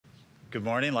Good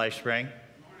morning, LifeSpring.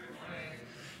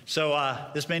 So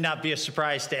this may not be a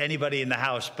surprise to anybody in the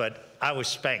house, but I was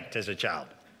spanked as a child.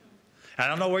 I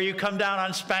don't know where you come down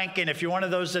on spanking. If you're one of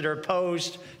those that are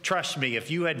opposed, trust me, if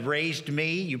you had raised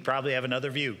me, you probably have another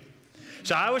view.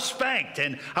 So I was spanked,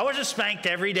 and I wasn't spanked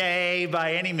every day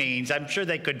by any means. I'm sure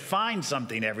they could find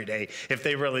something every day if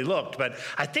they really looked, but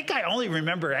I think I only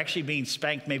remember actually being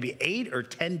spanked maybe 8 or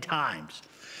 10 times.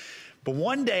 But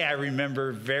one day I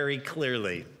remember very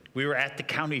clearly. We were at the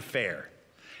county fair,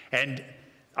 and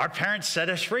our parents set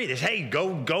us free. They said, hey,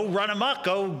 go run amok,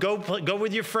 go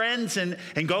with your friends and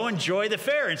go enjoy the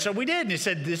fair. And so we did. And he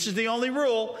said, this is the only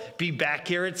rule, be back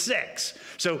here at 6.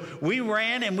 So we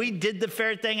ran and we did the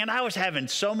fair thing, and I was having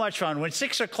so much fun. When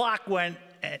 6 o'clock went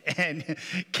and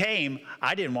came,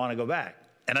 I didn't want to go back.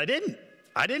 And I didn't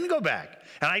go back.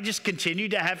 And I just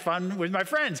continued to have fun with my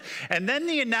friends. And then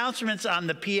the announcements on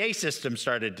the PA system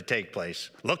started to take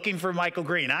place. Looking for Michael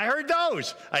Green. I heard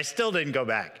those. I still didn't go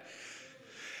back.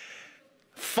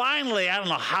 Finally, I don't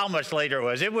know how much later it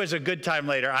was. It was a good time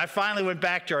later. I finally went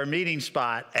back to our meeting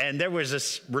spot, and there was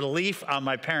this relief on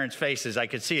my parents' faces. I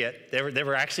could see it. They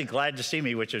were actually glad to see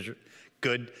me, which is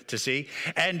good to see.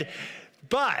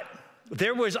 But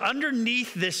there was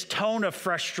underneath this tone of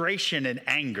frustration and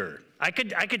anger. I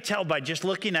could tell by just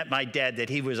looking at my dad that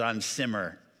he was on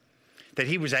simmer, that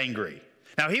he was angry.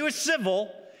 Now, he was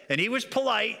civil and he was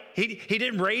polite. He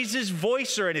didn't raise his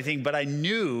voice or anything, but I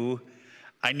knew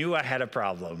I had a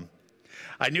problem.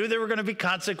 I knew there were going to be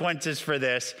consequences for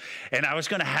this, and I was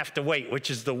going to have to wait, which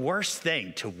is the worst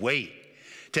thing, to wait,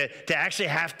 to actually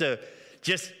have to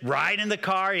just ride in the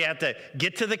car. You have to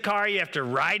get to the car. You have to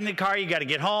ride in the car. You got to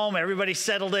get home. Everybody's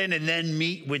settled in, and then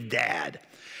meet with Dad.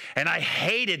 And I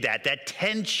hated that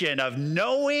tension of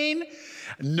knowing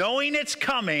it's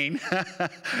coming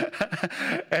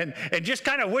and just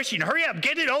kind of wishing, hurry up,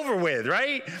 get it over with,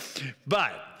 right?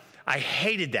 But I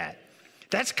hated that.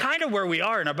 That's kind of where we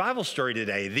are in our Bible story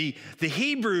today. The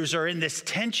Hebrews are in this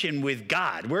tension with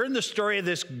God. We're in the story of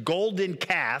this golden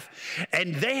calf,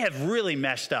 and they have really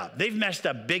messed up. They've messed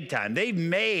up big time. They've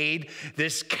made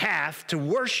this calf to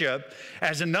worship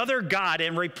as another god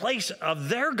in replace of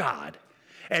their God.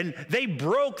 And they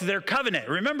broke their covenant.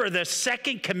 Remember, the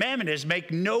second commandment is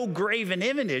make no graven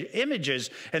images,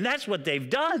 and that's what they've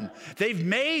done. They've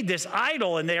made this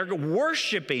idol, and they're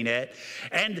worshiping it,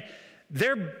 and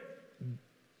they're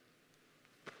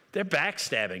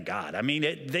backstabbing God. I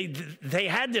mean, they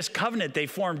had this covenant they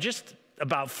formed just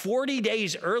about 40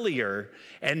 days earlier,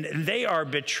 and they are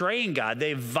betraying God.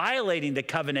 They're violating the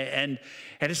covenant, and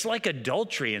it's like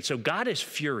adultery, and so God is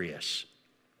furious.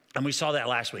 And we saw that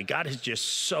last week. God is just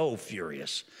so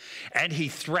furious. And he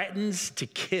threatens to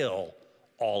kill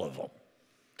all of them,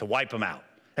 to wipe them out.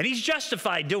 And he's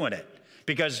justified doing it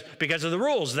because of the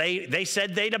rules they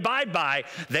said they'd abide by,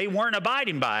 they weren't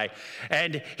abiding by.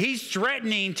 And he's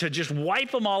threatening to just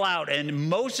wipe them all out. And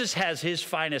Moses has his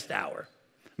finest hour.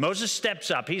 Moses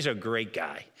steps up. He's a great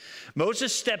guy.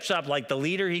 Moses steps up like the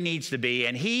leader he needs to be,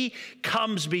 and he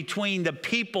comes between the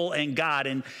people and God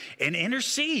and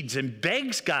intercedes and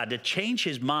begs God to change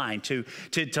his mind, to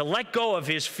let go of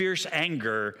his fierce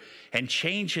anger and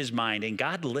change his mind. And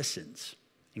God listens.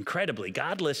 Incredibly,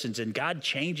 God listens, and God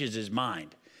changes his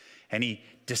mind. And he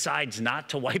decides not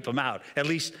to wipe them out, at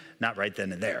least not right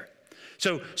then and there.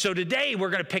 So today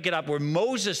we're going to pick it up where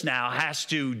Moses now has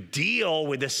to deal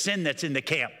with the sin that's in the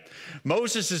camp.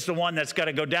 Moses is the one that's got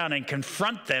to go down and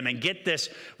confront them and get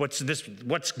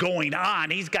what's going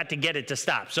on. He's got to get it to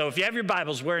stop. So if you have your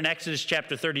Bibles, we're in Exodus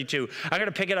chapter 32. I'm going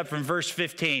to pick it up from verse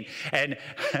 15. And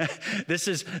this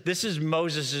is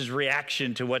Moses'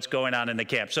 reaction to what's going on in the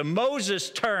camp. So Moses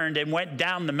turned and went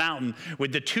down the mountain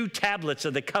with the 2 tablets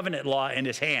of the covenant law in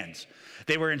his hands.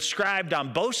 They were inscribed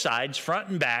on both sides, front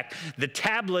and back. The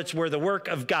tablets were the work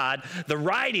of God. The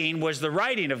writing was the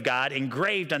writing of God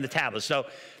engraved on the tablets. So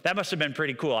that must have been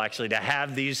pretty cool, actually, to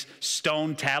have these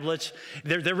stone tablets.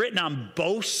 They're written on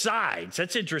both sides.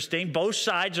 That's interesting. Both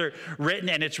sides are written,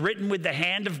 and it's written with the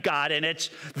hand of God, and it's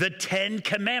the 10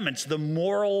 commandments, the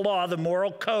moral law, the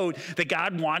moral code that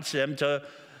God wants them to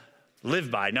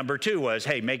live by. Number 2 was,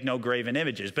 hey, make no graven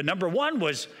images. But number 1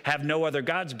 was, have no other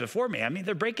gods before me. I mean,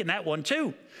 they're breaking that one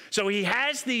too. So he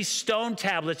has these stone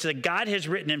tablets that God has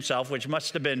written himself, which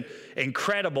must have been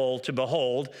incredible to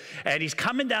behold. And he's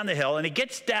coming down the hill, and he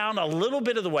gets down a little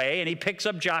bit of the way, and he picks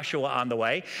up Joshua on the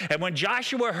way. And when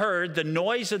Joshua heard the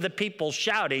noise of the people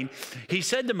shouting, he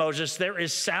said to Moses, there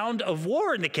is sound of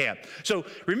war in the camp. So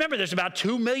remember, there's about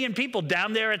 2 million people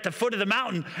down there at the foot of the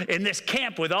mountain in this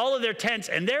camp with all of their tents,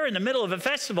 and they're in the middle middle of a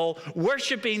festival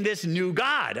worshiping this new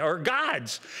god or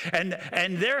gods. And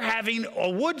they're having a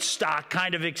Woodstock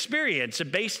kind of experience.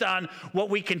 Based on what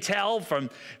we can tell from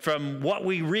what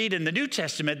we read in the New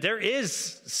Testament, there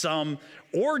is some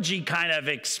orgy kind of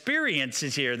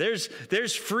experiences here.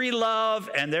 There's free love,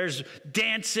 and there's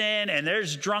dancing, and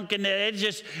there's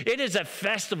drunkenness. It is a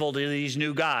festival to these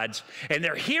new gods. And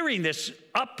they're hearing this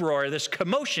uproar, this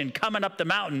commotion coming up the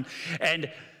mountain. And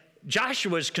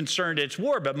Joshua's concerned it's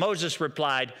war, but Moses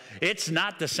replied, it's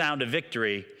not the sound of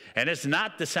victory, and it's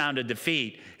not the sound of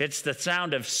defeat. It's the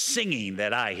sound of singing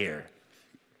that I hear.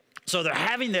 So they're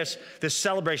having this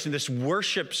celebration, this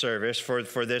worship service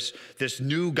for this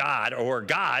new god or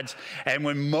gods. And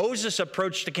when Moses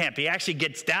approached the camp, he actually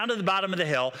gets down to the bottom of the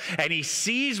hill, and he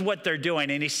sees what they're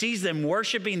doing, and he sees them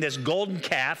worshiping this golden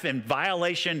calf in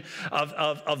violation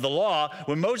of the law.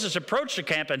 When Moses approached the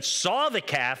camp and saw the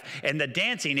calf and the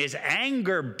dancing, his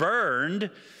anger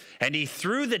burned, and he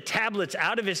threw the tablets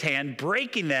out of his hand,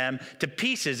 breaking them to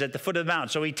pieces at the foot of the mountain.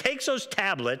 So he takes those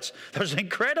tablets, those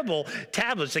incredible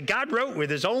tablets that God wrote with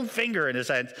his own finger in his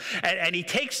hand, and he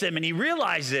takes them, and he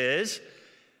realizes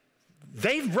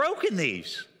they've broken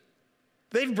these.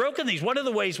 They've broken these. One of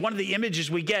the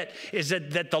images we get is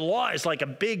that the law is like a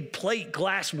big plate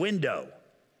glass window.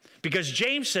 Because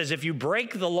James says if you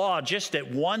break the law just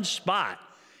at one spot,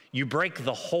 you break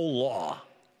the whole law.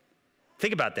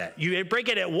 Think about that. You break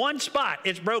it at one spot,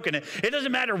 it's broken. It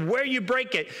doesn't matter where you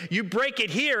break it. You break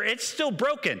it here, it's still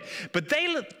broken. But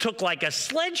they took like a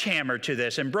sledgehammer to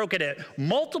this and broke it at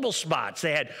multiple spots.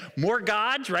 They had more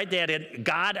gods, right? They had a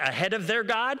god ahead of their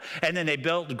god, and then they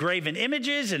built graven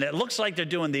images, and it looks like they're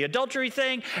doing the adultery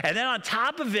thing. And then on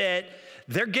top of it,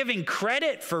 they're giving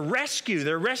credit for rescue.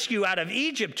 Their rescue out of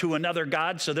Egypt to another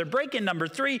god. So they're breaking number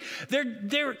 3.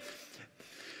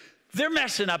 They're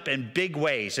messing up in big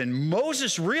ways. And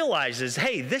Moses realizes,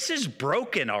 hey, this is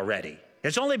broken already.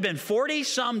 It's only been 40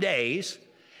 some days,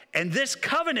 and this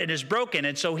covenant is broken.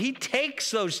 And so he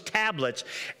takes those tablets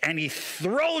and he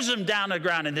throws them down to the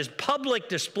ground in this public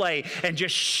display and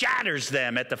just shatters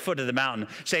them at the foot of the mountain,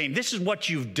 saying, this is what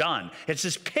you've done. It's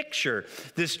this picture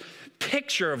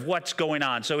of what's going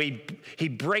on. So he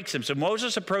breaks them. So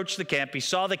Moses approached the camp. He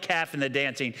saw the calf and the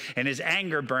dancing, and his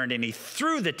anger burned, and he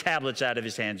threw the tablets out of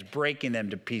his hands, breaking them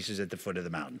to pieces at the foot of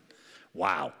the mountain.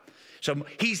 Wow. So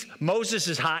Moses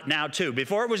is hot now too.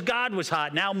 Before it was God was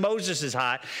hot, now Moses is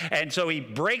hot. And so he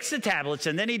breaks the tablets,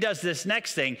 and then he does this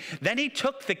next thing. Then he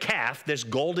took the calf, this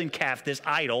golden calf, this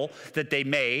idol that they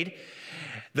made,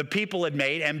 the people had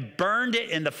made, and burned it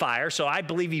in the fire. So I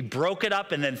believe he broke it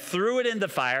up and then threw it in the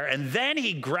fire. And then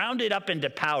he ground it up into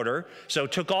powder. So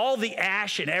took all the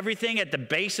ash and everything at the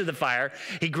base of the fire.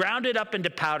 He ground it up into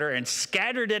powder and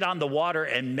scattered it on the water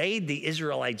and made the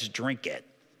Israelites drink it.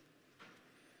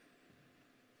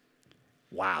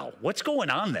 Wow, what's going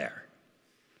on there?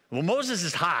 Well, Moses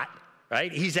is hot,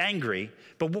 right? He's angry.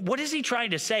 But what is he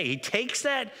trying to say? He takes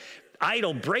that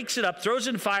idol, breaks it up, throws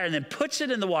it in fire, and then puts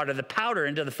it in the water, the powder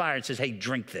into the fire, and says, hey,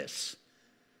 drink this.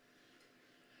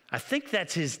 I think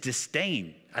that's his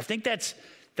disdain. I think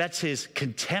that's his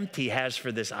contempt he has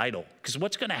for this idol. Because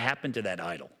what's going to happen to that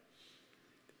idol?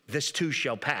 This too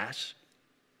shall pass.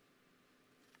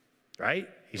 Right?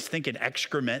 He's thinking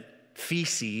excrement,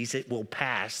 feces, it will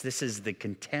pass. This is the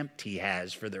contempt he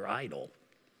has for their idol.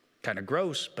 Kind of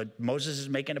gross, but Moses is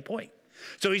making a point.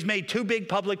 So he's made 2 big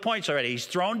public points already. He's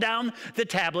thrown down the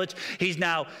tablets. He's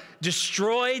now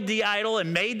destroyed the idol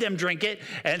and made them drink it.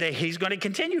 And he's going to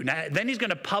continue. Now, then he's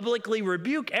going to publicly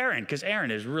rebuke Aaron, because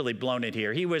Aaron has really blown it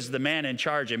here. He was the man in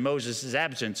charge in Moses'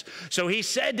 absence. So he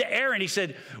said to Aaron, he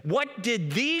said, what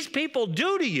did these people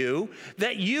do to you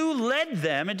that you led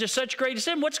them into such great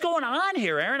sin? What's going on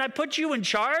here, Aaron? I put you in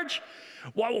charge.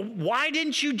 Why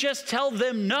didn't you just tell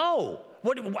them no?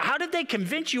 How did they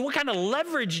convince you? What kind of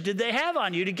leverage did they have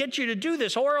on you to get you to do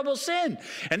this horrible sin?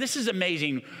 And this is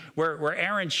amazing where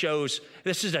Aaron shows,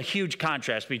 this is a huge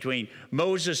contrast between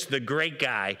Moses, the great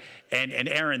guy, and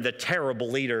Aaron, the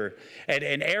terrible leader.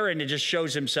 And Aaron just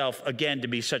shows himself again to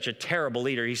be such a terrible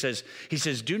leader. He says,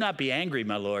 do not be angry,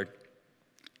 my Lord.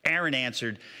 Aaron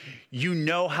answered, you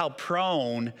know how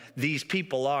prone these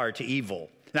people are to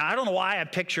evil. Now, I don't know why I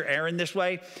picture Aaron this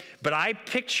way, but I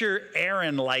picture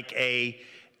Aaron like a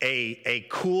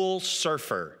cool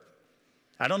surfer.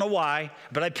 I don't know why,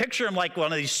 but I picture him like one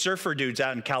of these surfer dudes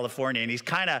out in California, and he's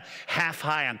kind of half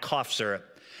high on cough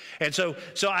syrup. And so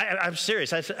I'm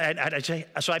serious.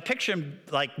 So I picture him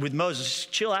like with Moses,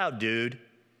 chill out, dude.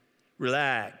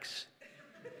 Relax.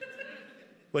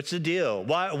 What's the deal?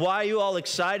 Why are you all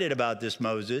excited about this,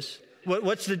 Moses?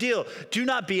 What's the deal? Do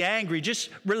not be angry. Just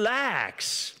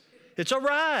relax. It's all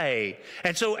right.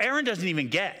 And so Aaron doesn't even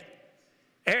get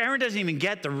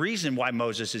the reason why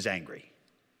Moses is angry.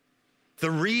 The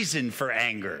reason for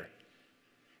anger.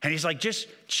 And he's like, just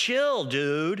chill,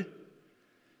 dude.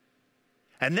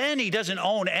 And then he doesn't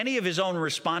own any of his own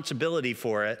responsibility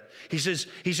for it. He says,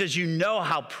 you know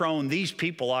how prone these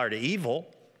people are to evil.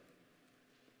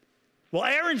 Well,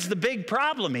 Aaron's the big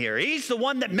problem here. He's the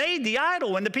one that made the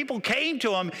idol. When the people came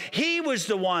to him, he was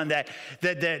the one that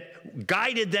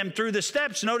guided them through the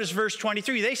steps. Notice verse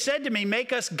 23. They said to me,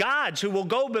 make us gods who will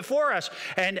go before us.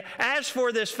 And as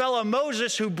for this fellow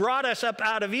Moses who brought us up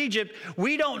out of Egypt,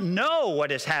 we don't know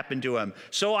what has happened to him.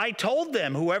 So I told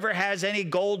them, whoever has any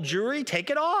gold jewelry, take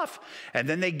it off. And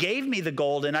then they gave me the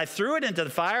gold, and I threw it into the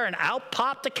fire, and out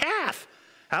popped a calf.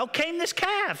 Out came this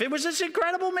calf. It was this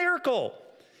incredible miracle.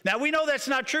 Now, we know that's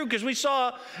not true because we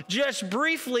saw just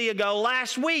briefly ago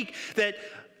last week that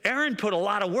Aaron put a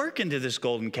lot of work into this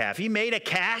golden calf. He made a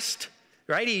cast,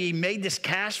 right? He made this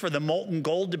cast for the molten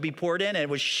gold to be poured in, and it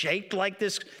was shaped like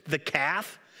this, the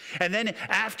calf. And then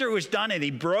after it was done and he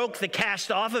broke the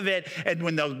cast off of it, and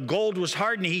when the gold was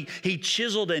hardened, he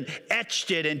chiseled and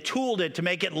etched it and tooled it to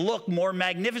make it look more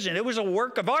magnificent. It was a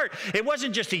work of art. It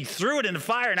wasn't just he threw it in the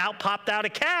fire and out popped out a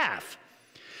calf.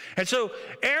 And so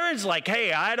Aaron's like,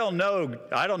 hey, I don't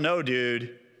know,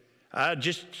 dude.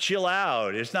 Just chill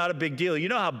out. It's not a big deal. You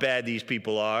know how bad these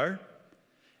people are.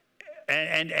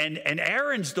 And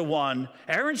Aaron's the one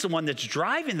that's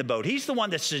driving the boat. He's the one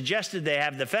that suggested they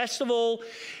have the festival.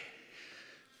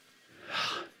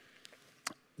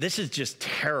 This is just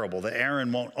terrible that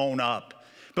Aaron won't own up.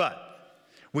 But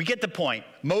we get the point.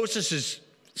 Moses is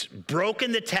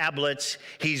broken the tablets.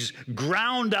 He's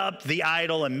ground up the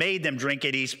idol and made them drink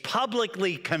it. He's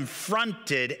publicly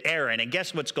confronted Aaron. And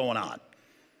guess what's going on?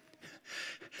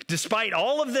 Despite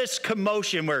all of this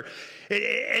commotion where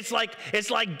it's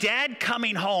like dad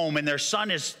coming home and their son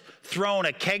is throwing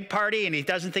a keg party and he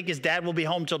doesn't think his dad will be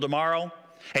home till tomorrow.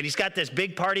 And he's got this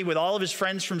big party with all of his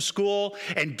friends from school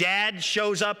and dad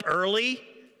shows up early.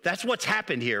 That's what's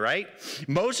happened here, right?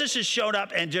 Moses has shown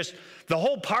up and just the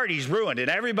whole party's ruined, and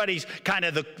everybody's kind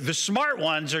of the smart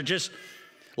ones are just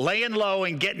laying low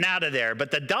and getting out of there, but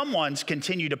the dumb ones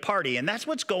continue to party, and that's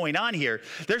what's going on here.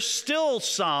 There's still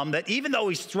some that even though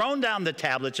he's thrown down the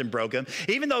tablets and broke them,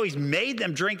 even though he's made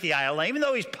them drink the idol, even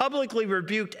though he's publicly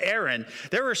rebuked Aaron,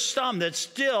 there are some that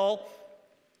still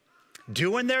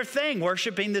doing their thing,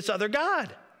 worshiping this other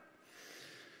god.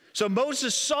 So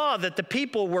Moses saw that the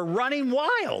people were running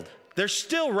wild. They're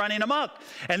still running amok,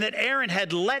 and that Aaron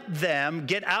had let them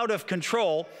get out of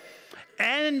control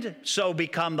and so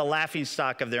become the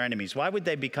laughingstock of their enemies. Why would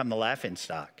they become the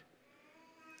laughingstock?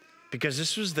 Because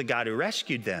this was the God who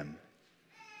rescued them.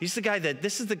 This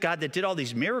is the God that did all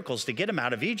these miracles to get them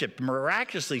out of Egypt,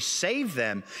 miraculously saved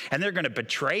them, and they're going to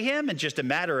betray him in just a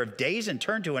matter of days and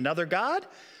turn to another God?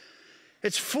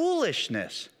 It's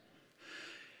foolishness.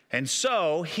 And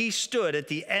so he stood at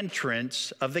the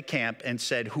entrance of the camp and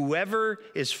said, whoever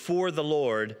is for the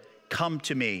Lord, come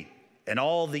to me. And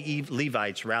all the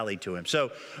Levites rallied to him.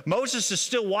 So Moses is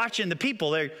still watching the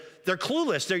people. They're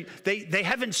clueless. They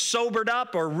haven't sobered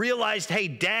up or realized, hey,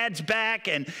 dad's back,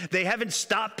 and they haven't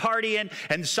stopped partying.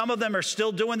 And some of them are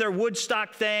still doing their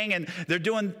Woodstock thing, and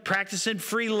they're practicing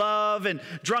free love and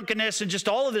drunkenness and just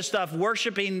all of this stuff,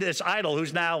 worshiping this idol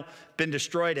who's now been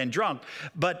destroyed and drunk.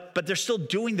 But they're still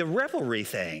doing the revelry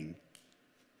thing.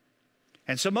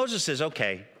 And so Moses says,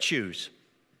 okay, choose.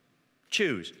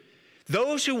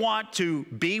 Those who want to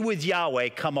be with Yahweh,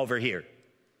 come over here.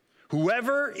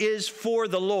 Whoever is for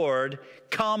the Lord,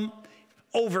 come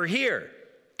over here.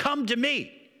 Come to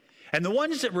me. And the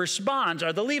ones that respond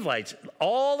are the Levites.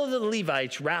 All of the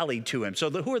Levites rallied to him. So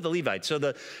who are the Levites? So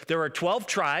there are 12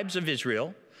 tribes of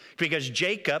Israel because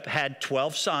Jacob had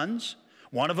 12 sons.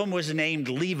 One of them was named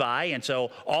Levi, and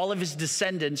so all of his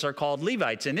descendants are called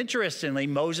Levites. And interestingly,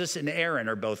 Moses and Aaron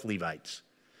are both Levites.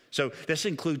 So this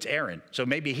includes Aaron. So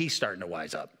maybe he's starting to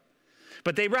wise up.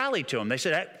 But they rallied to him. They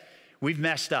said, hey, we've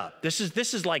messed up. This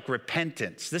is like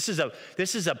repentance. This is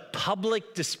a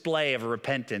public display of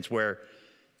repentance where,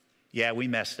 yeah, we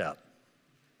messed up.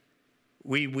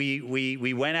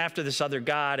 We went after this other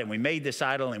god and we made this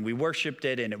idol and we worshiped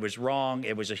it and it was wrong.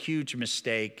 It was a huge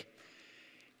mistake.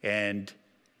 And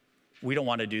we don't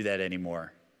want to do that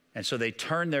anymore. And so they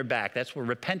turned their back. That's what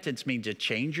repentance means, to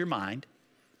change your mind.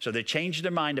 So they changed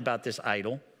their mind about this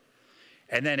idol.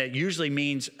 And then it usually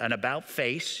means an about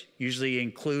face, usually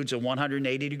includes a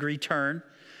 180-degree turn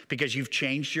because you've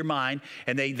changed your mind.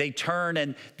 And they turn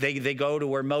and they go to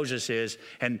where Moses is.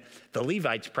 And the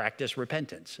Levites practice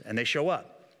repentance and they show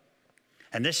up.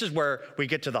 And this is where we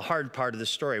get to the hard part of the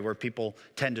story where people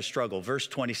tend to struggle. Verse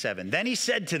 27, then he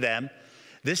said to them,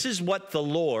 this is what the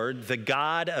Lord, the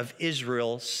God of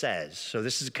Israel says. So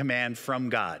this is a command from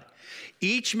God.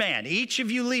 Each man, each of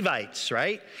you Levites,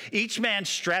 right? Each man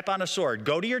strap on a sword.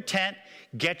 Go to your tent,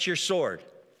 get your sword,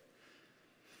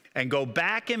 and go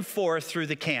back and forth through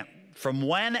the camp from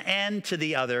one end to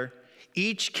the other,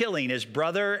 each killing his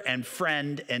brother and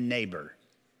friend and neighbor.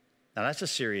 Now that's a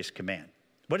serious command.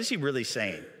 What is he really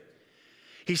saying?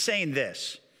 He's saying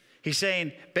this. He's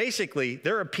saying, basically,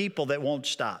 there are people that won't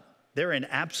stop. They're in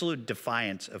absolute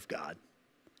defiance of God.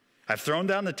 I've thrown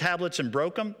down the tablets and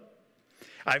broke them.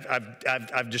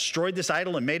 I've destroyed this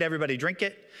idol and made everybody drink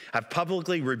it. I've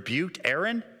publicly rebuked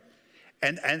Aaron.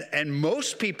 And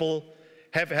most people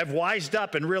have wised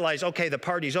up and realized, okay, the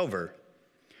party's over.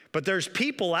 But there's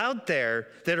people out there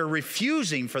that are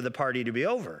refusing for the party to be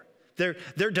over.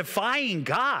 They're defying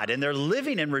God, and they're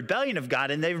living in rebellion of God,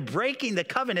 and they're breaking the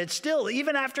covenant still.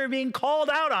 Even after being called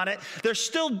out on it, they're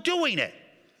still doing it.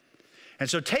 And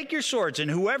so take your swords,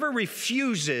 and whoever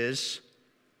refuses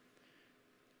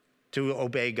to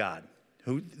obey God,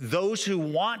 those who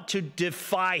want to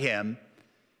defy him,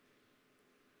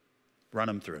 run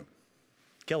them through.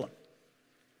 Kill them.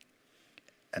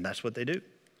 And that's what they do.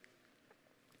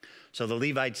 So the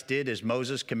Levites did as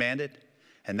Moses commanded.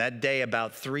 And that day,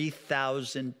 about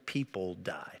 3,000 people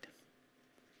died.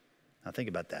 Now think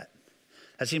about that.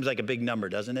 That seems like a big number,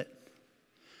 doesn't it?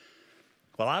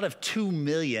 Well, out of 2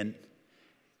 million,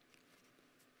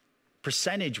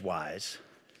 percentage-wise,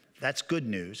 that's good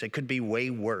news. It could be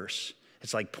way worse.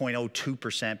 It's like 0.02%,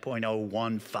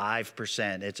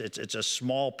 0.015%. It's a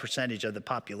small percentage of the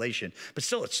population. But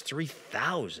still, it's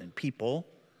 3,000 people.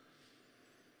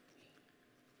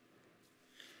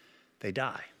 They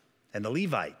die. And the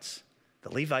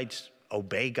Levites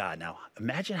obey God. Now,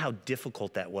 imagine how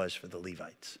difficult that was for the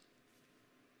Levites.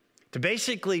 To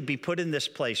basically be put in this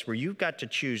place where you've got to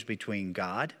choose between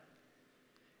God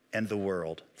and the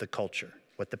world, the culture,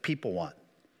 what the people want.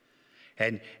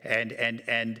 And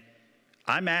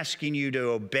I'm asking you to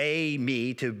obey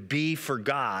me, to be for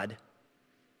God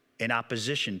in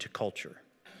opposition to culture.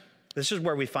 This is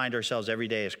where we find ourselves every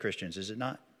day as Christians, is it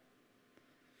not?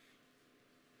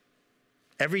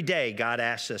 Every day, God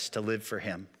asks us to live for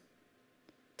him,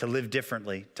 to live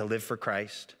differently, to live for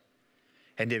Christ,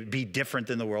 and to be different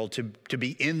than the world, to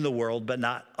be in the world, but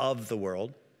not of the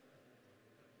world.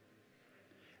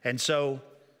 And so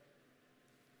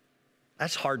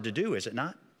that's hard to do, is it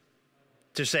not?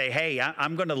 To say, hey,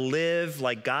 I'm going to live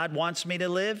like God wants me to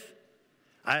live.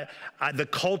 The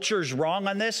culture's wrong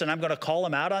on this, and I'm going to call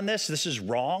them out on this. This is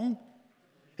wrong.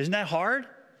 Isn't that hard?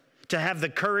 To have the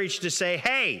courage to say,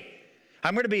 hey,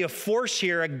 I'm going to be a force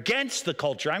here against the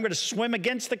culture. I'm going to swim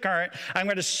against the current. I'm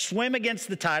going to swim against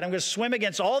the tide. I'm going to swim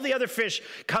against all the other fish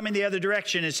coming the other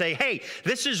direction and say, hey,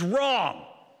 this is wrong.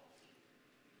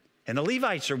 And the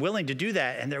Levites are willing to do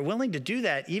that, and they're willing to do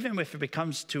that even if it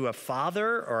comes to a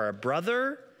father or a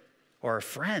brother or a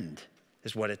friend,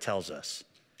 is what it tells us.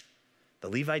 The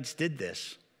Levites did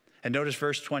this. And notice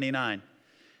verse 29.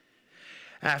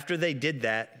 After they did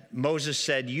that, Moses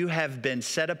said, you have been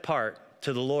set apart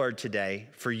to the Lord today,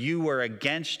 for you were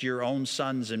against your own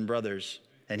sons and brothers,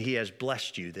 and he has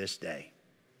blessed you this day.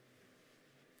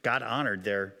 God honored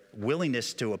their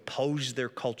willingness to oppose their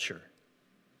culture.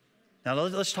 Now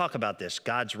let's talk about this,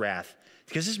 God's wrath,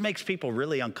 because this makes people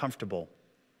really uncomfortable.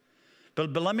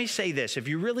 But let me say this, if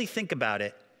you really think about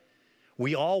it,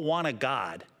 we all want a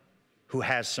God who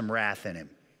has some wrath in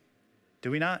him. Do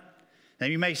we not? Now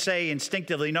you may say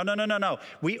instinctively, no.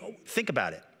 Think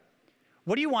about it.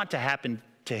 What do you want to happen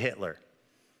to Hitler?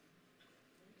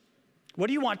 What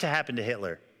do you want to happen to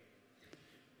Hitler?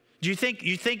 Do you think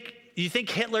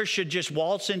Hitler should just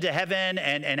waltz into heaven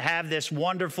and have this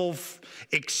wonderful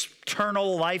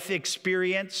eternal life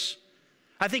experience?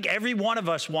 I think every one of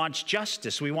us wants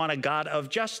justice. We want a God of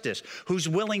justice who's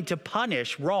willing to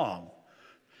punish wrong.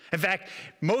 In fact,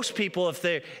 most people, if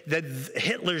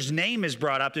Hitler's name is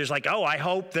brought up, there's like, oh, I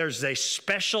hope there's a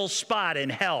special spot in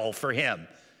hell for him.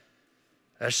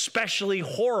 A especially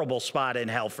horrible spot in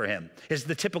hell for him is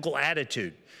the typical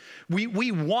attitude.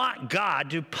 We want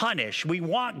God to punish. We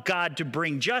want God to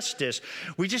bring justice.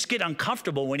 We just get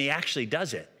uncomfortable when he actually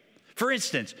does it. For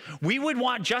instance, we would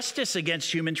want justice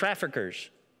against human traffickers,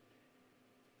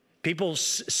 people,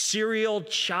 serial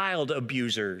child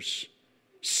abusers,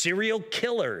 serial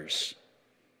killers.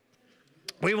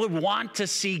 We would want to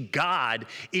see God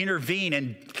intervene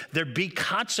and there be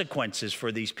consequences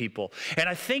for these people. And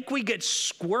I think we get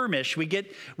squirmish, we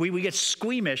get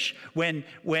squeamish when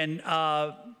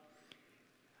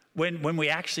we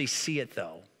actually see it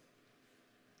though.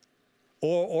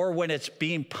 or when it's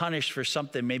being punished for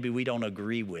something maybe we don't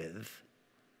agree with.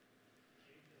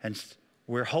 And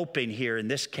we're hoping here in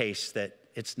this case that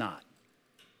it's not.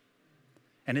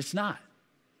 And it's not.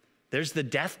 There's the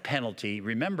death penalty.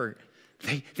 Remember,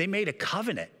 they made a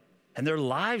covenant and their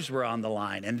lives were on the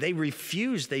line and they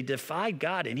refused, they defied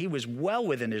God, and he was well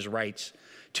within his rights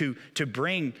to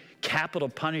bring capital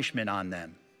punishment on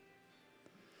them.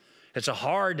 It's a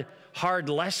hard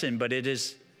lesson, but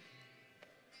it's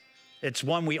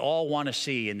one we all want to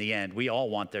see in the end. We all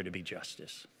want there to be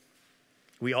justice.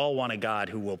 We all want a God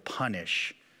who will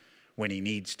punish when he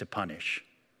needs to punish.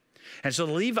 And so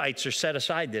the Levites are set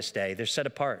aside this day. They're set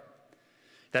apart.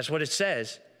 That's what it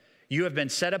says. You have been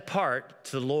set apart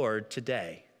to the Lord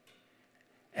today.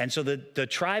 And so the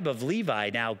tribe of Levi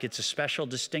now gets a special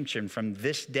distinction from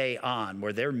this day on,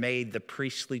 where they're made the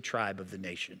priestly tribe of the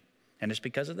nation. And it's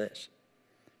because of this.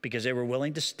 Because they were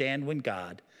willing to stand with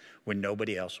God when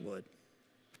nobody else would.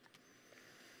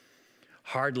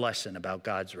 Hard lesson about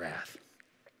God's wrath.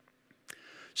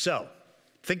 So,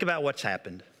 think about what's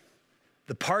happened.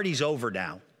 The party's over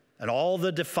now, and all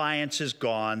the defiance is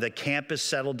gone. The camp is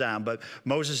settled down, but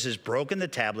Moses has broken the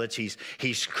tablets.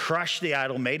 He's crushed the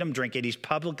idol, made them drink it. He's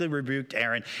publicly rebuked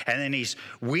Aaron, and then he's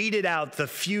weeded out the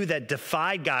few that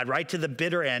defied God right to the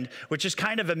bitter end, which is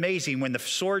kind of amazing. When the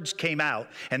swords came out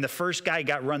and the first guy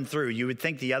got run through, you would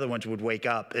think the other ones would wake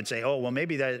up and say, oh, well,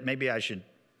 maybe I should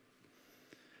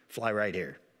fly right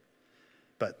here.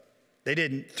 But they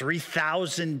didn't.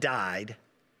 3,000 died.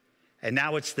 And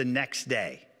now it's the next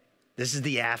day. This is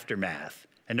the aftermath.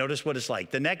 And notice what it's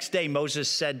like. The next day, Moses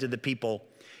said to the people,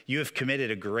 you have committed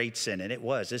a great sin. And it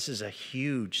was. This is a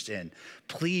huge sin.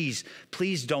 Please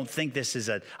don't think this is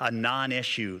a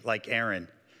non-issue like Aaron.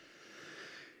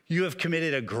 You have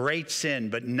committed a great sin,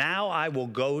 but now I will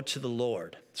go to the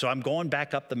Lord. So I'm going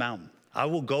back up the mountain. I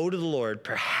will go to the Lord.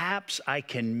 Perhaps I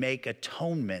can make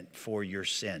atonement for your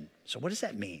sin. So what does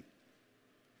that mean?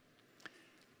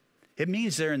 It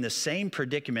means they're in the same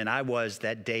predicament I was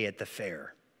that day at the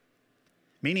fair.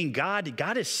 Meaning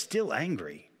God is still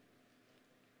angry.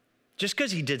 Just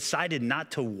because he decided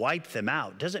not to wipe them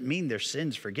out doesn't mean their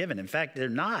sin's forgiven. In fact, they're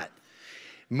not.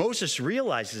 Moses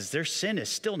realizes their sin is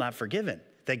still not forgiven,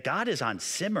 that God is on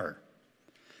simmer,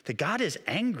 that God is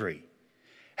angry,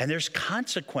 and there's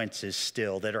consequences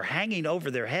still that are hanging over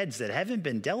their heads that haven't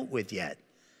been dealt with yet.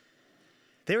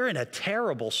 They're in a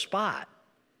terrible spot.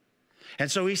 And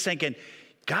so he's thinking,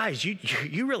 guys,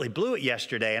 you really blew it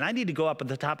yesterday, and I need to go up at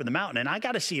the top of the mountain, and I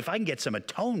got to see if I can get some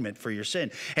atonement for your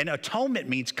sin. And atonement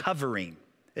means covering.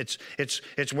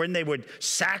 It's when they would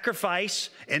sacrifice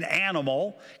an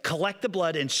animal, collect the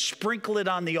blood, and sprinkle it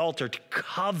on the altar to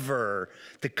cover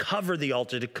the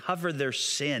altar, to cover their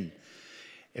sin.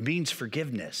 It means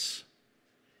forgiveness.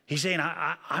 He's saying,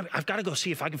 I've got to go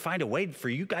see if I can find a way for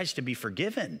you guys to be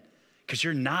forgiven, because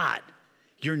you're not.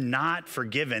 You're not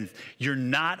forgiven. You're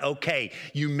not okay.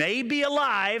 You may be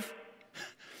alive,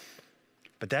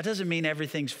 but that doesn't mean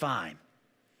everything's fine.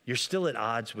 You're still at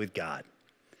odds with God.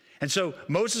 And so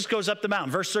Moses goes up the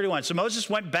mountain. Verse 31. So Moses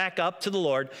went back up to the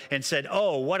Lord and said,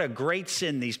 oh, what a great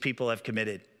sin these people have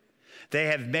committed. They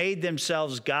have made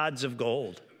themselves gods of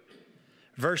gold.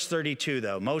 Verse 32,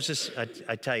 though. Moses,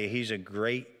 I tell you, he's a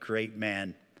great, great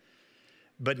man.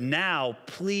 But now,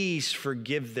 please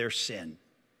forgive their sin.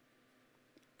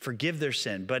 Forgive their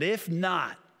sin. But if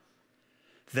not,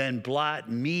 then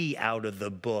blot me out of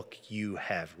the book you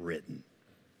have written.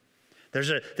 There's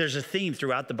a theme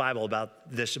throughout the Bible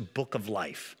about this book of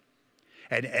life.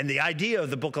 And the idea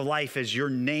of the book of life is your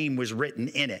name was written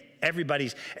in it.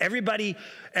 Everybody's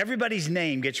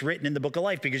name gets written in the book of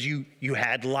life because you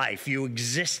had life, you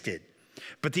existed.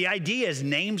 But the idea is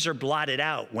names are blotted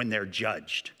out when they're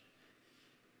judged.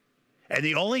 And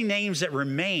the only names that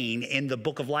remain in the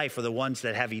book of life are the ones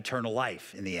that have eternal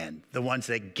life in the end, the ones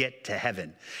that get to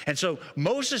heaven. And so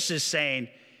Moses is saying,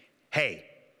 hey,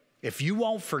 if you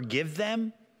won't forgive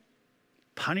them,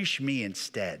 punish me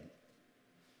instead.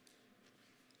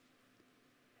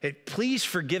 Please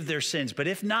forgive their sins, but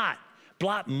if not,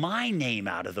 blot my name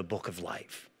out of the book of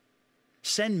life.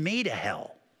 Send me to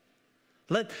hell.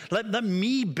 Let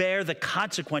me bear the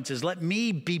consequences. Let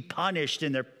me be punished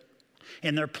in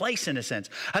their place, in a sense.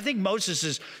 I think Moses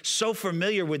is so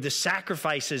familiar with the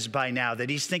sacrifices by now that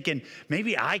he's thinking,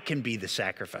 maybe I can be the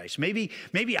sacrifice. Maybe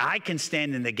I can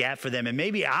stand in the gap for them, and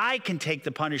maybe I can take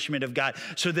the punishment of God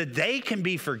so that they can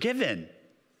be forgiven.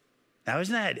 Now,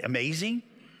 isn't that amazing?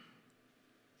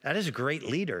 That is a great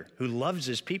leader who loves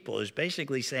his people, who's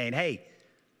basically saying, hey,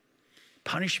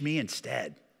 punish me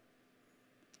instead.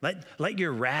 Let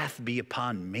your wrath be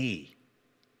upon me.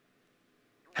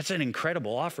 That's an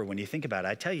incredible offer when you think about it.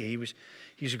 I tell you, he was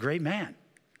a great man.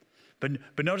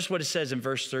 But notice what it says in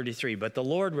verse 33. But the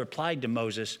Lord replied to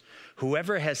Moses,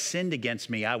 whoever has sinned against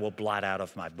me, I will blot out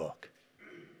of my book.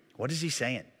 What is he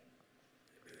saying?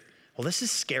 Well, this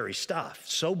is scary stuff,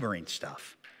 sobering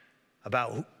stuff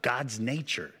about God's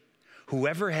nature.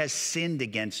 Whoever has sinned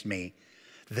against me,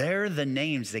 they're the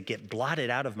names that get blotted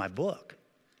out of my book.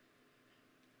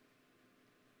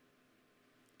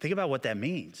 Think about what that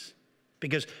means.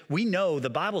 Because we know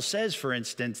the Bible says, for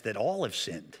instance, that all have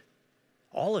sinned.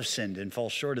 All have sinned and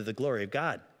fall short of the glory of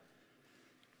God.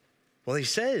 Well, he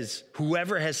says,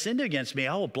 whoever has sinned against me,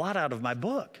 I will blot out of my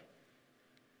book.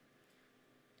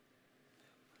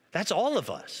 That's all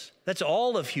of us. That's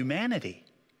all of humanity.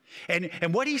 And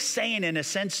what he's saying, in a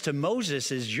sense, to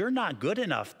Moses is, you're not good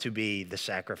enough to be the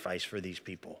sacrifice for these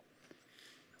people.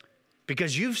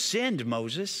 Because you've sinned,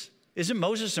 Moses. Isn't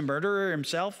Moses a murderer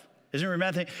himself?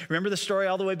 Remember the story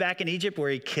all the way back in Egypt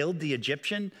where he killed the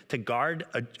Egyptian to guard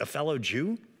a fellow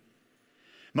Jew?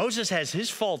 Moses has his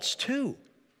faults too.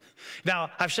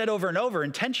 Now, I've said over and over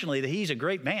intentionally that he's a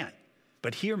great man,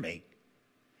 but hear me,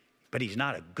 but he's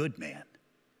not a good man.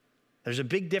 There's a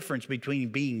big difference between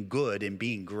being good and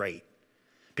being great,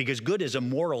 because good is a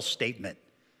moral statement.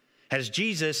 As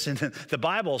Jesus in the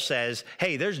Bible says,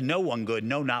 hey, there's no one good,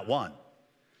 no, not one.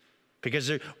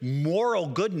 Because moral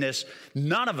goodness,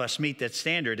 none of us meet that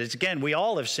standard. It's, again, we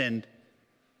all have sinned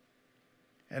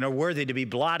and are worthy to be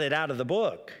blotted out of the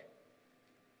book.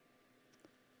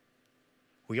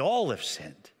 We all have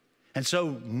sinned. And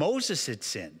so Moses had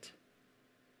sinned.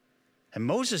 And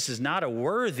Moses is not a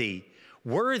worthy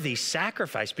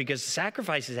sacrifice, because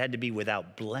sacrifices had to be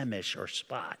without blemish or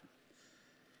spot.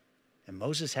 And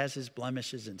Moses has his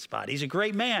blemishes and spot. He's a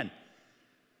great man,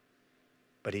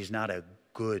 but he's not a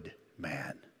good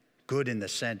man. Good in the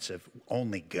sense of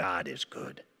only God is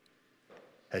good,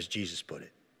 as Jesus put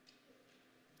it.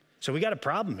 So we got a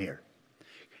problem here.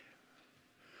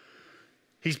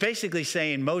 He's basically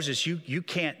saying, Moses, you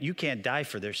can't die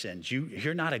for their sins.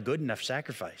 You're not a good enough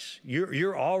sacrifice.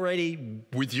 You're already,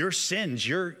 with your sins,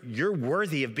 you're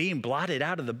worthy of being blotted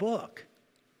out of the book.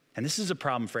 And this is a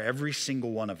problem for every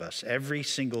single one of us, every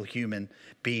single human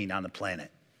being on the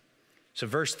planet. So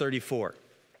verse 34.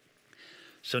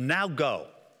 So now go.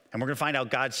 And we're going to find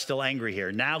out God's still angry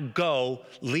here. Now go,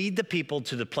 lead the people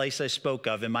to the place I spoke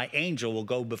of, and my angel will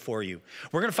go before you.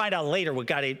 We're going to find out later what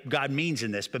God means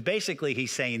in this. But basically,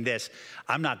 he's saying this: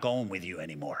 I'm not going with you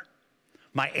anymore.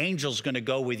 My angel's going to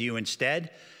go with you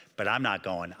instead, but I'm not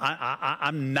going.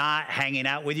 I'm not hanging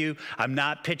out with you. I'm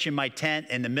not pitching my tent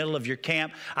in the middle of your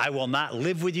camp. I will not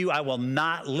live with you. I will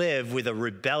not live with a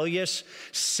rebellious,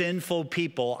 sinful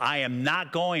people. I am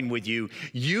not going with you.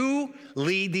 You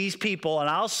lead these people, and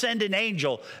I'll send an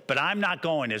angel, but I'm not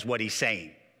going, is what he's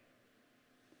saying,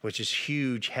 which is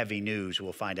huge, heavy news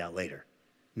we'll find out later,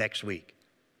 next week.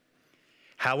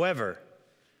 However,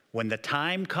 when the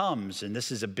time comes, and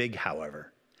this is a big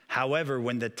however,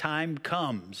 when the time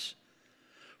comes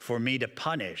for me to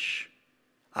punish,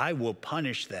 I will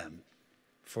punish them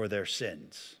for their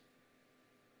sins.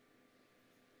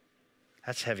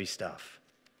 That's heavy stuff.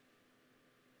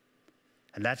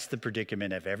 And that's the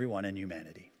predicament of everyone in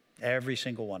humanity, every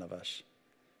single one of us.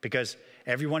 Because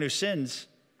everyone who sins,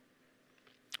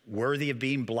 worthy of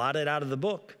being blotted out of the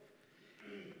book.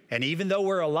 And even though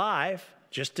we're alive,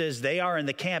 just as they are in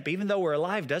the camp, even though we're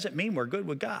alive doesn't mean we're good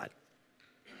with God.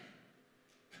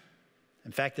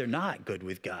 In fact, they're not good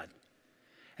with God.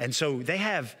 And so they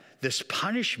have this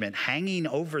punishment hanging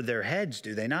over their heads,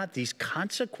 do they not? These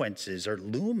consequences are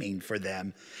looming for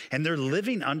them. And they're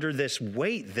living under this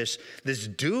weight, this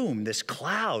doom, this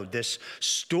cloud, this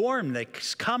storm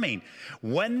that's coming.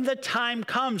 When the time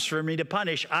comes for me to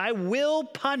punish, I will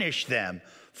punish them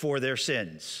for their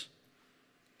sins.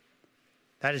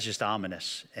 That is just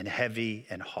ominous and heavy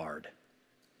and hard.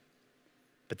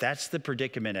 But that's the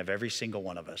predicament of every single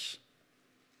one of us.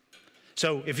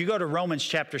 So if you go to Romans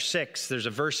chapter 6, there's a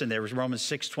verse in there, Romans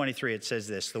 6:23, it says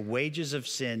this: the wages of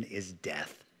sin is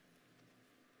death.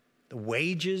 The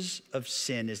wages of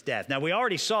sin is death. Now, we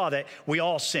already saw that we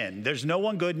all sin. There's no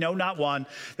one good, no, not one.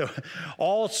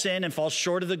 All sin and fall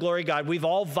short of the glory of God. We've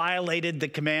all violated the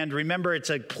command. Remember, it's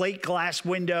a plate glass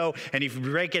window, and if you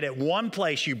break it at one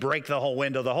place, you break the whole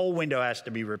window. The whole window has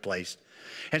to be replaced.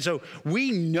 And so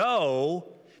we know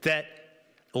that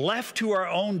left to our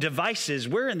own devices,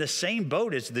 we're in the same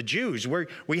boat as the Jews.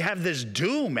 We have this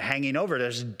doom hanging over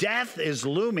us. Death is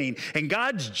looming, and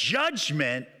God's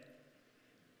judgment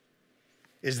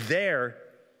is there,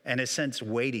 in a sense,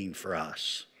 waiting for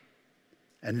us.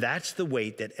 And that's the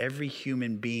weight that every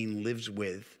human being lives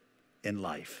with in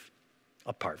life,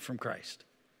 apart from Christ.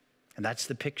 And that's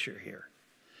the picture here.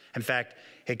 In fact,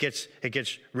 it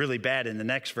gets really bad in the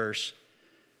next verse,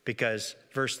 because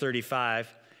verse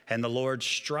 35, and the Lord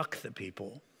struck the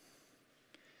people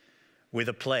with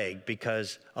a plague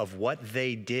because of what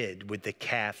they did with the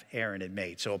calf Aaron had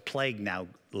made. So a plague now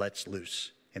lets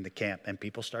loose in the camp, and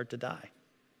people start to die.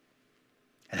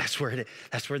 And that's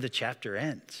where the chapter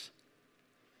ends.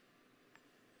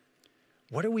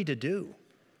 What are we to do?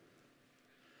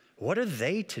 What are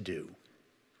they to do?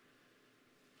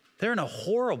 They're in a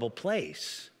horrible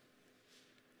place.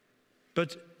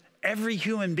 But every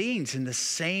human being's in the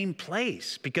same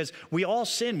place, because we all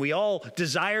sin. We all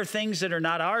desire things that are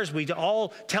not ours. We all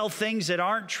tell things that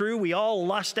aren't true. We all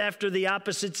lust after the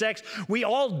opposite sex. We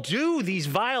all do these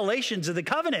violations of the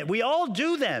covenant. We all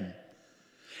do them.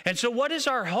 And so what is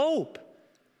our hope?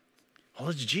 Well,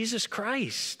 it's Jesus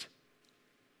Christ.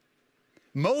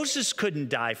 Moses couldn't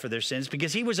die for their sins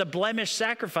because he was a blemished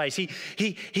sacrifice.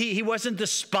 He wasn't the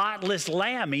spotless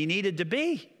lamb he needed to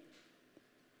be.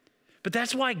 But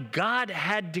that's why God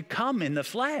had to come in the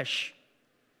flesh.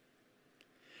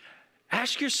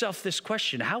 Ask yourself this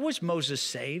question: how was Moses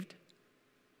saved?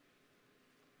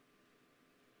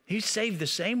 He's saved the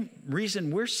same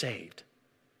reason we're saved,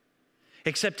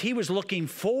 except he was looking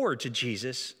forward to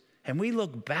Jesus and we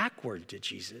look backward to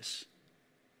Jesus.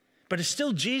 But it's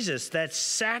still Jesus, that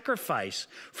sacrifice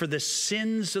for the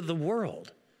sins of the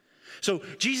world. So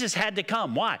Jesus had to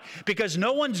come. Why? Because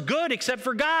no one's good except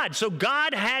for God. So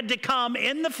God had to come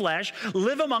in the flesh,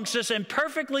 live amongst us, and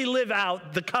perfectly live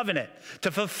out the covenant,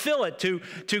 to fulfill it,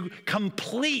 to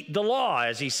complete the law,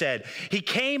 as he said. He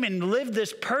came and lived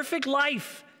this perfect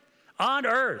life on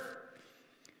earth.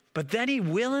 But then he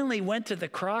willingly went to the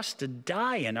cross to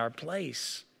die in our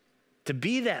place, to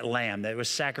be that lamb that was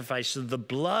sacrificed so the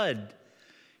blood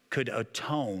could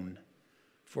atone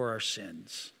for our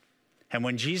sins. And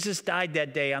when Jesus died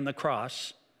that day on the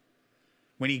cross,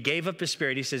 when he gave up his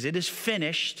spirit, he says, "It is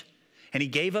finished." And he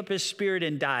gave up his spirit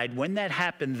and died. When that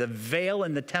happened, the veil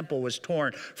in the temple was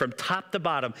torn from top to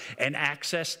bottom, and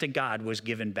access to God was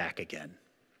given back again.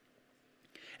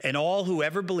 And all who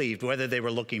ever believed, whether they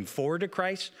were looking forward to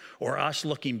Christ or us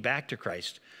looking back to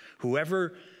Christ,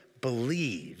 whoever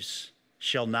believes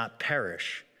shall not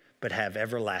perish, but have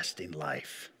everlasting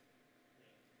life.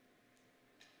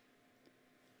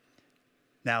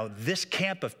 Now, this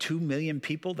camp of 2 million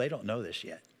people, they don't know this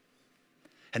yet.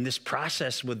 And this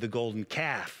process with the golden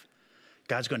calf,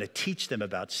 God's going to teach them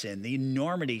about sin, the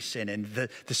enormity of sin, and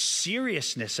the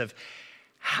seriousness of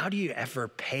how do you ever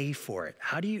pay for it?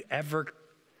 How do you ever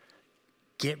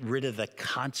get rid of the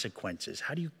consequences?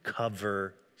 How do you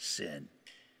cover sin?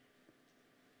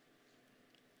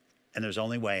 And there's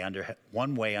only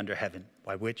one way under heaven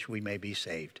by which we may be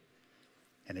saved,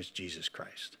 and it's Jesus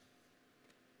Christ.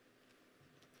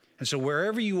 And so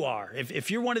wherever you are,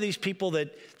 if you're one of these people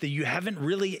that you haven't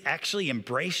really actually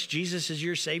embraced Jesus as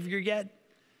your Savior yet,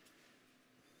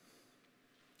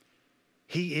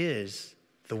 he is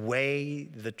the way,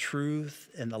 the truth,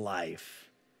 and the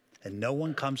life. And no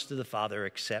one comes to the Father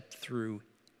except through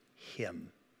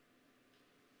him.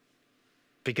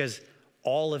 Because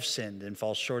all have sinned and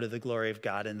fall short of the glory of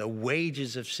God, and the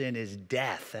wages of sin is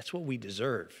death. That's what we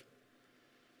deserve.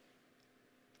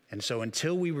 And so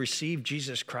until we receive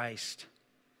Jesus Christ,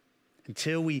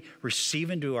 until we receive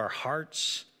into our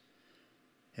hearts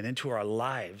and into our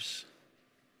lives,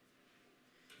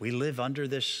 we live under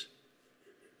this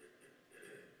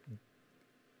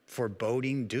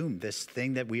foreboding doom, this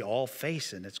thing that we all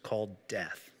face, and it's called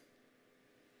death.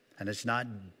 And it's not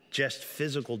just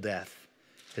physical death,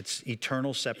 it's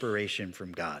eternal separation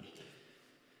from God.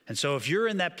 And so if you're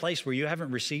in that place where you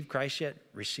haven't received Christ yet,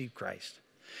 receive Christ.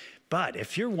 But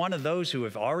if you're one of those who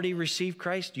have already received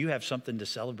Christ, you have something to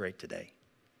celebrate today,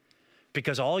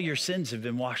 because all your sins have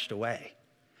been washed away.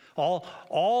 All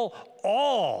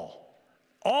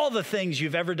the things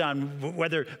you've ever done,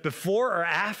 whether before or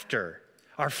after,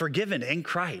 are forgiven in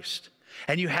Christ.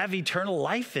 And you have eternal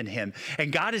life in him.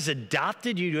 And God has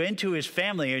adopted you into his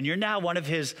family, and you're now one of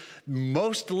his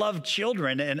most loved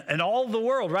children in all the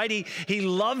world, right? He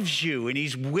loves you, and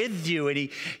he's with you, and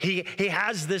he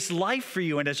has this life for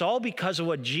you, and it's all because of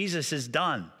what Jesus has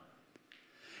done.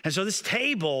 And so this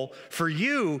table for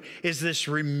you is this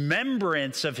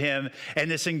remembrance of him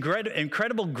and this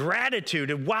incredible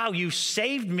gratitude of, wow, you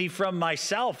saved me from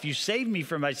myself. You saved me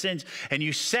from my sins, and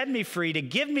you set me free to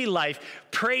give me life.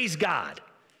 Praise God.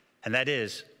 And that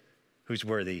is who's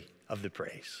worthy of the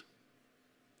praise.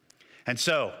 And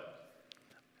so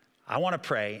I want to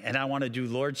pray, and I want to do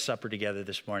Lord's Supper together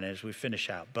this morning as we finish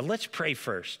out. But let's pray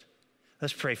first.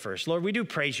 Let's pray first. Lord, we do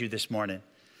praise you this morning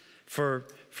for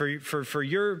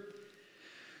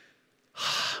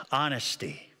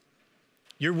honesty,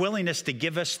 your willingness to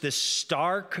give us this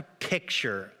stark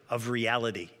picture of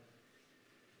reality,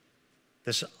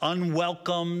 this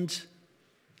unwelcomed,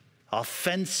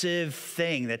 offensive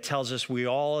thing that tells us we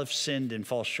all have sinned and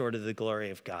fall short of the glory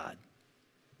of God,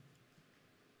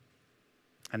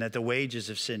 and that the wages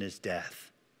of sin is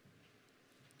death.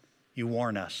 You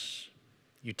warn us.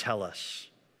 You tell us.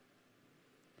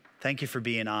 Thank you for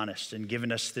being honest and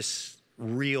giving us this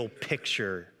real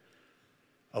picture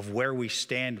of where we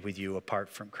stand with you apart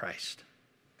from Christ.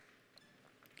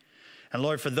 And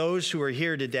Lord, for those who are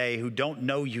here today who don't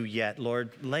know you yet,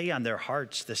 Lord, lay on their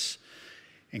hearts this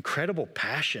incredible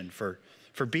passion for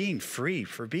being free,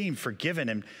 for being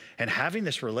forgiven, and having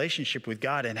this relationship with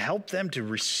God, and help them to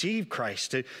receive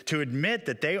Christ, to admit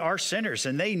that they are sinners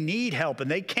and they need help and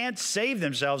they can't save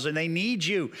themselves and they need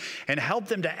you, and help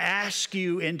them to ask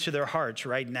you into their hearts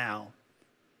right now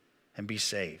and be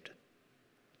saved.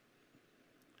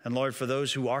 And Lord, for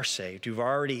those who are saved, who've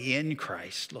already in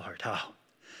Christ, Lord,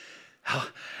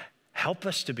 help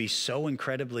us to be so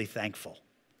incredibly thankful.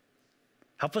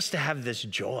 Help us to have this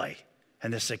joy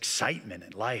and this excitement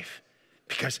in life,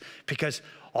 because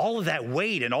all of that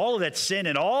weight and all of that sin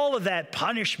and all of that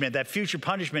punishment, that future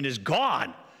punishment, is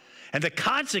gone. And the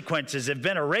consequences have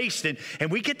been erased, and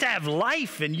we get to have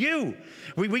life in you.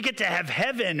 We get to have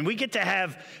heaven. We get to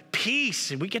have peace.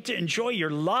 And we get to enjoy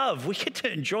your love. We get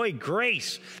to enjoy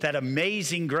grace, that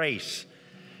amazing grace.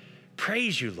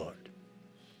 Praise you, Lord.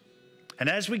 And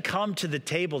as we come to the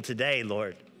table today,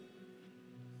 Lord,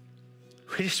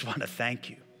 we just want to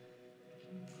thank you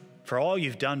for all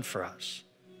you've done for us,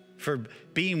 for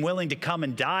being willing to come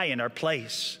and die in our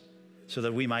place so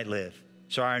that we might live,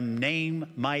 so our name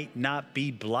might not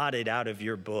be blotted out of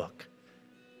your book,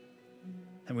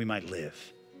 and we might live.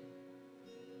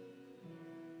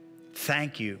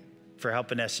 Thank you for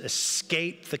helping us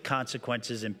escape the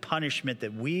consequences and punishment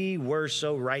that we were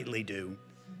so rightly due,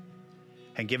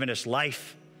 and giving us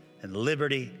life and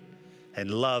liberty and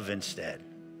love instead.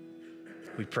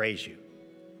 We praise you.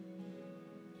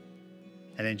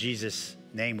 And in Jesus'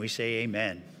 name we say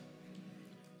amen.